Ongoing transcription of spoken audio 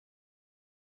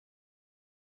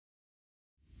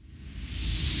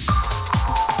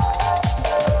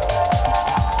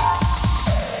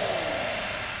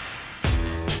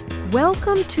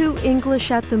Welcome to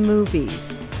English at the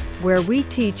Movies, where we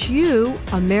teach you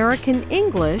American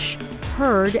English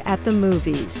heard at the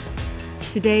movies.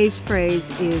 Today's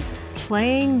phrase is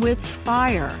playing with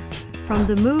fire from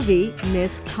the movie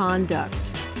Misconduct.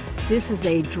 This is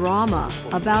a drama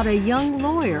about a young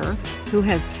lawyer who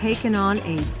has taken on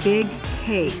a big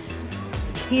case.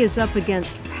 He is up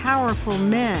against powerful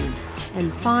men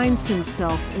and finds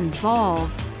himself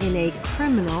involved in a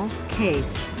criminal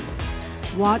case.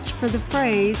 Watch for the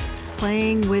phrase,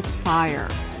 playing with fire.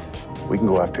 We can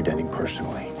go after Denning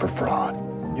personally for fraud.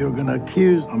 You're going to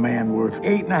accuse a man worth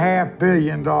 $8.5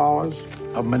 billion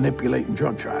of manipulating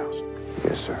drug trials.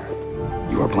 Yes, sir.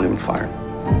 You are playing with fire.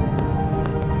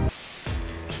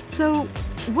 So,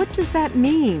 what does that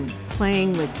mean,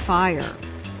 playing with fire?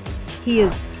 He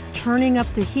is turning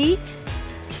up the heat,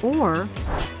 or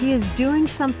he is doing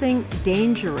something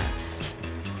dangerous.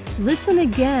 Listen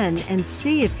again and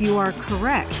see if you are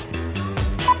correct.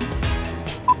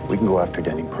 We can go after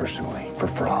Denning personally for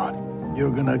fraud.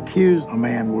 You're going to accuse a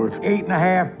man worth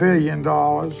 $8.5 billion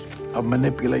of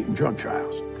manipulating drug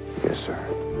trials. Yes, sir.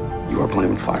 You are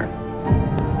playing with fire.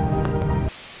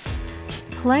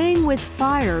 Playing with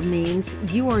fire means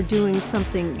you are doing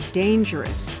something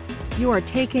dangerous. You are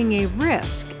taking a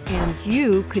risk and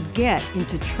you could get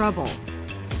into trouble.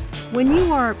 When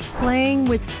you are playing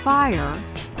with fire,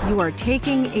 you are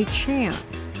taking a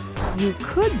chance. You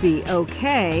could be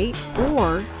okay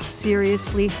or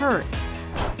seriously hurt.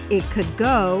 It could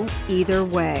go either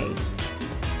way.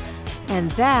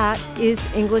 And that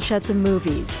is English at the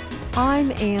Movies.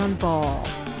 I'm Ann Ball.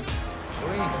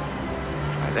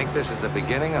 I think this is the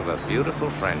beginning of a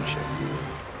beautiful friendship.